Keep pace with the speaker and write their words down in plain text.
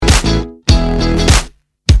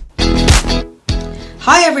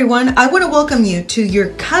Hi everyone, I want to welcome you to your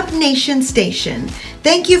Cub Nation station.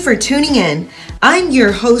 Thank you for tuning in. I'm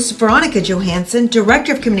your host, Veronica Johansson,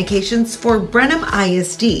 Director of Communications for Brenham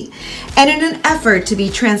ISD. And in an effort to be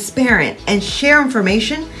transparent and share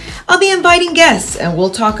information, I'll be inviting guests and we'll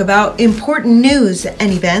talk about important news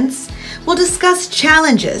and events. We'll discuss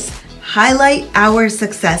challenges, highlight our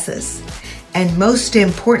successes, and most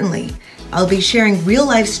importantly, I'll be sharing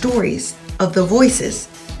real-life stories of the voices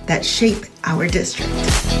that shape our district.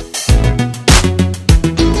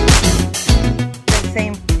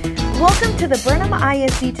 Welcome to the Brenham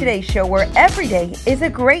ISD Today Show, where every day is a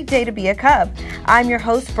great day to be a Cub. I'm your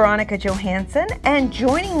host, Veronica Johansson, and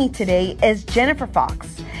joining me today is Jennifer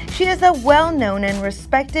Fox. She is a well-known and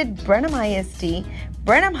respected Brenham ISD,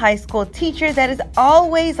 Brenham High School teacher that is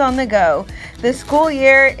always on the go. The school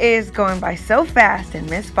year is going by so fast, and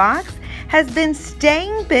Miss Fox has been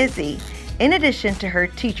staying busy. In addition to her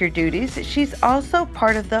teacher duties, she's also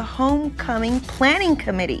part of the Homecoming Planning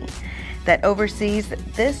Committee that oversees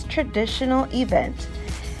this traditional event.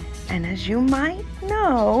 And as you might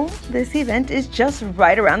know, this event is just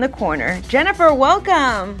right around the corner. Jennifer,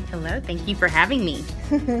 welcome. Hello, thank you for having me.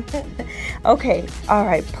 Okay, all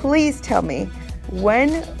right, please tell me,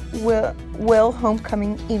 when will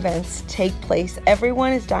homecoming events take place?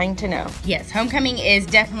 Everyone is dying to know. Yes, homecoming is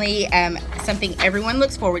definitely something everyone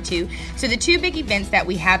looks forward to. So the two big events that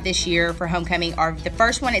we have this year for homecoming are, the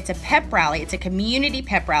first one, it's a pep rally. It's a community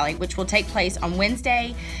pep rally, which will take place on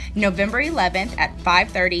Wednesday, November 11th at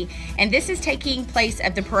 5:30. And this is taking place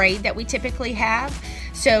of the parade that we typically have.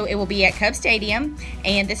 So it will be at Cub Stadium,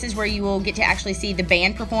 and this is where you will get to actually see the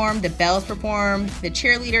band perform, the bells perform, the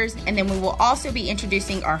cheerleaders, and then we will also be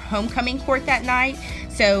introducing our homecoming court that night.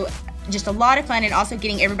 So just a lot of fun, and also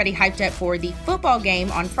getting everybody hyped up for the football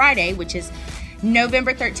game on Friday, which is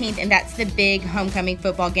November 13th, and that's the big homecoming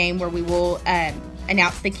football game where we will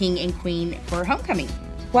announce the king and queen for homecoming.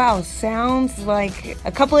 Wow, sounds like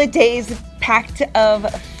a couple of days packed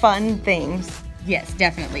of fun things. Yes,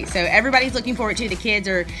 definitely. So everybody's looking forward to. The kids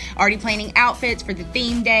are already planning outfits for the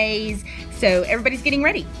theme days. So everybody's getting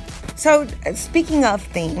ready. So speaking of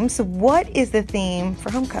themes, what is the theme for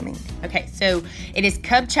homecoming? Okay, so it is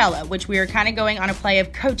Cubchella, which we are kind of going on a play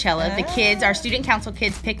of Coachella. The kids, our student council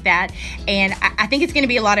kids, picked that, and I think it's going to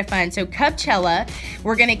be a lot of fun. So Cubchella,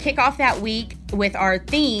 we're going to kick off that week with our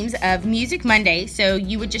themes of Music Monday. So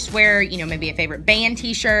you would just wear, maybe a favorite band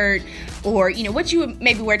t-shirt, or, what you would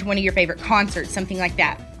maybe wear to one of your favorite concerts, something like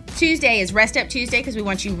that. Tuesday is Rest Up Tuesday, because we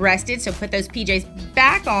want you rested, so put those PJs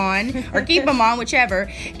back on, or keep them on,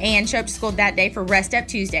 whichever, and show up to school that day for Rest Up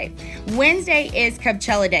Tuesday. Wednesday is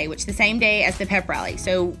Cubchella Day, which is the same day as the pep rally.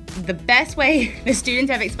 So the best way the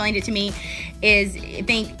students have explained it to me is,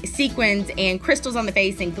 think sequins and crystals on the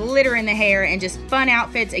face and glitter in the hair and just fun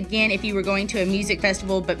outfits, again, if you were going to a music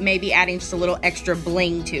festival, but maybe adding just a little extra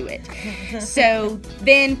bling to it. So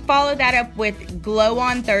then follow that up with Glow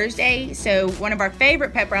on Thursday. So one of our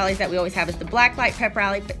favorite pep rallies that we always have is the Blacklight Pep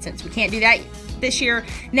Rally, but since we can't do that this year,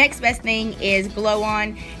 next best thing is Glow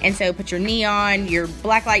On. And so put your neon, your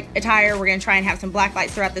blacklight attire. We're going to try and have some black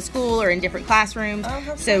lights throughout the school or in different classrooms.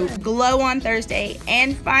 So Glow On Thursday.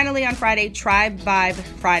 And finally on Friday, Tribe Vibe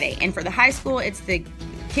Friday. And for the high school, it's the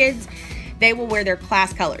kids. They will wear their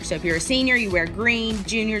class colors. So if you're a senior, you wear green,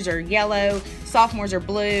 juniors are yellow, sophomores are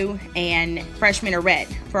blue, and freshmen are red.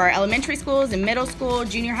 For our elementary schools and middle school,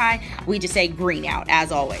 junior high, we just say green out,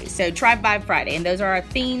 as always. So Tribe Vibe Friday, and those are our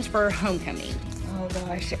themes for homecoming. Oh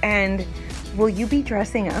gosh, and will you be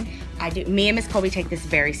dressing up? I do. Me and Miss Colby take this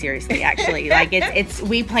very seriously, actually. Like it's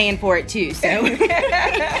we plan for it too. So, and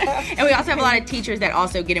we also have a lot of teachers that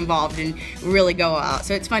also get involved and really go out.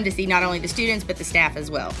 So it's fun to see not only the students but the staff as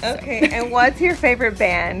well. Okay. So. And what's your favorite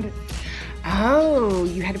band? Oh,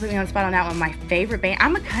 you had to put me on the spot on that one. My favorite band.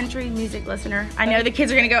 I'm a country music listener. I know the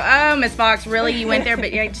kids are going to go, oh, Miss Fox, really? You went there?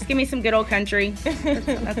 But yeah, just give me some good old country.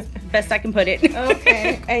 That's the best I can put it.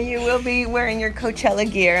 Okay. And you will be wearing your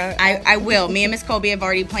Coachella gear. I will. Me and Miss Colby have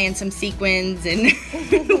already planned some sequins, and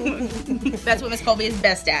that's what Miss Colby is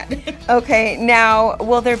best at. Okay. Now,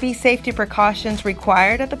 will there be safety precautions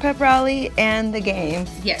required at the pep rally and the games?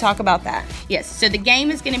 Yes. Talk about that. Yes. So the game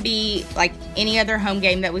is going to be like any other home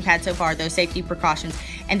game that we've had so far, those safety precautions,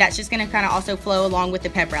 and that's just going to kind of also flow along with the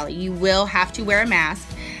pep rally. You will have to wear a mask.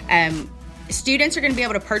 Students are going to be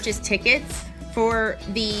able to purchase tickets for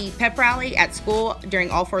the pep rally at school during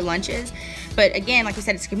all 4 lunches, but again, like we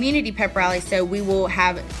said, it's a community pep rally, so we will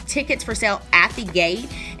have tickets for sale at the gate.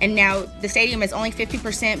 And now the stadium is only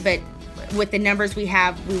 50%, but with the numbers we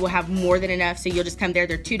will have more than enough. So you'll just come there.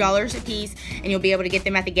 They're $2 a piece, and you'll be able to get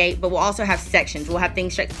them at the gate. But we'll also have sections. We'll have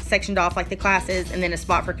things sectioned off like the classes, and then a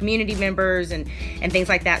spot for community members and things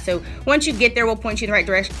like that. So once you get there, we'll point you in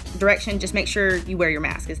the right direction. Just make sure you wear your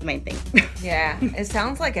mask is the main thing. Yeah, it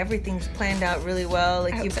sounds like everything's planned out really well.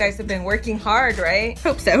 Like you guys have been working hard, right?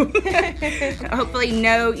 Hope so. Hopefully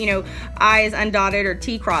no, I is undotted or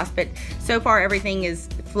T crossed, but so far everything is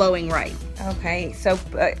flowing right. Okay, so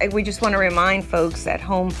we just want to remind folks at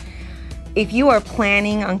home, if you are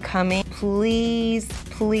planning on coming, please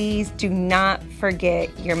do not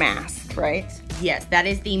forget your mask, right? Yes, that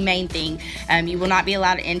is the main thing. You will not be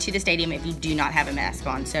allowed into the stadium if you do not have a mask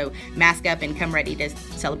on. So mask up and come ready to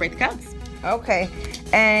celebrate the Cubs. Okay,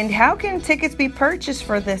 and how can tickets be purchased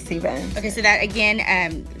for this event? Okay, so that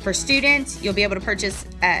again, for students, you'll be able to purchase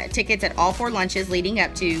tickets at all 4 lunches leading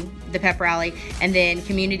up to the pep rally, and then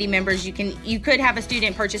community members, you could have a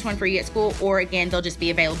student purchase one for you at school, or again, they'll just be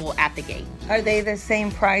available at the gate. Are they the same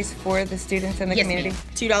price for the students in the community? Yes,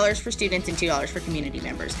 $2 for students and $2 for community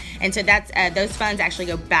members, and so that's those funds actually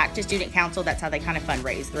go back to student council. That's how they kind of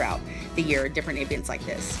fundraise throughout the year, different events like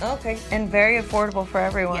this. Okay, and very affordable for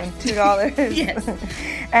everyone. Yes. $2. Yes.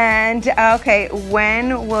 And okay,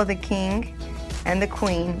 when will the king and the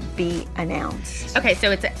queen be announced? Okay,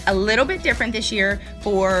 so it's a little bit different this year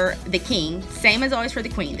for the king, same as always for the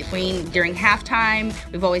queen. The queen during halftime,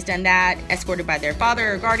 we've always done that, escorted by their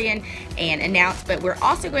father or guardian and announced, but we're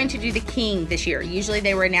also going to do the king this year. Usually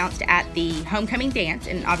they were announced at the homecoming dance,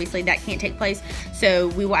 and obviously that can't take place, so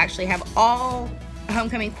we will actually have all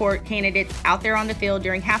homecoming court candidates out there on the field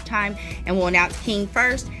during halftime, and we'll announce king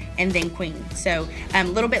first and then queen. So a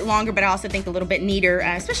little bit longer, but I also think a little bit neater,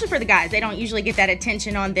 especially for the guys. They don't usually get that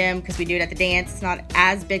attention on them because we do it at the dance. It's not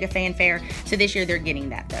as big a fanfare. So this year they're getting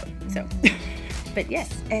that though. So, but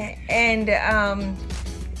yes. And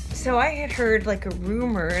so I had heard like a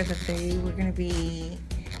rumor that they were going to be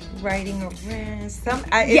riding around.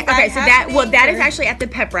 That is actually at the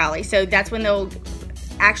pep rally. So that's when they'll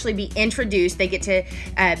actually be introduced. They get to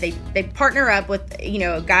they partner up with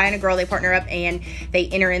a guy and a girl. They partner up and they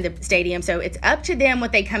enter in the stadium, so it's up to them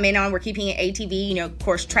what they come in on. We're keeping it ATV, of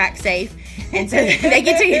course, track safe, and so they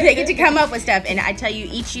get to come up with stuff. And I tell you,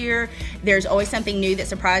 each year there's always something new that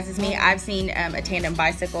surprises me. I've seen a tandem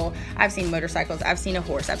bicycle, I've seen motorcycles, I've seen a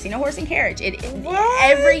horse and carriage.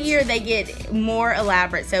 Every year they get more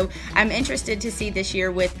elaborate, so I'm interested to see this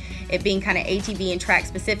year, with it being kind of ATV and track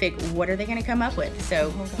specific, what are they going to come up with?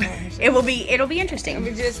 So it'll be interesting. I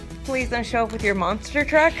mean, just please don't show up with your monster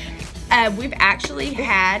truck. We've actually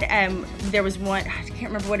had there was one, I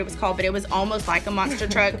can't remember what it was called, but it was almost like a monster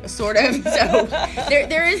truck, sort of. So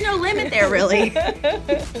there is no limit there, really.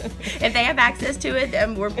 If they have access to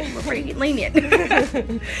it, we're pretty lenient.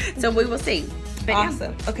 So we will see. But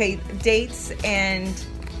awesome. Yeah. Okay, dates and.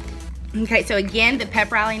 Okay, so again, the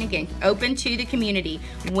pep rally, and again, open to the community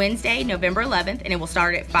Wednesday, November 11th, and it will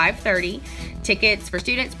start at 5:30. Tickets for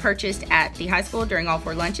students purchased at the high school during all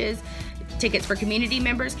 4 lunches. Tickets for community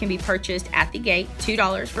members can be purchased at the gate,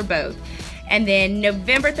 $2 for both. And then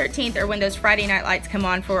November 13th are when those Friday night lights come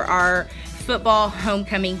on for our football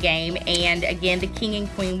homecoming game. And again, the king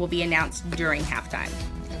and queen will be announced during halftime.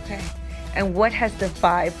 Okay. And what has the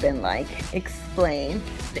vibe been like? Explain.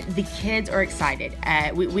 The kids are excited.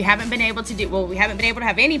 We haven't been able to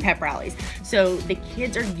have any pep rallies, so the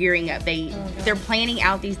kids are gearing up. They're planning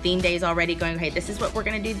out these theme days already, going, hey, this is what we're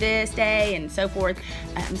going to do this day, and so forth.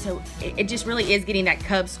 So it just really is getting that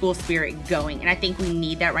Cubs school spirit going, and I think we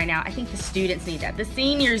need that right now. I think the students need that. The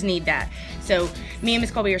seniors need that. So me and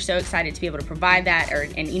Ms. Colby are so excited to be able to provide that,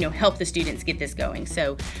 and help the students get this going.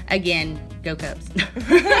 So again, go Cubs.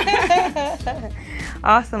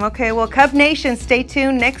 Awesome. Okay, well, Cub Nation, stay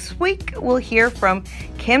tuned. Next week, we'll hear from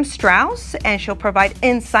Kim Strauss, and she'll provide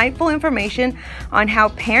insightful information on how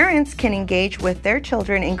parents can engage with their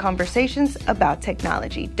children in conversations about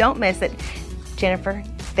technology. Don't miss it. Jennifer,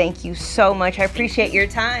 thank you so much. I appreciate your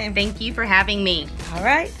time. Thank you for having me. All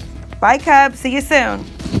right. Bye, Cubs. See you soon.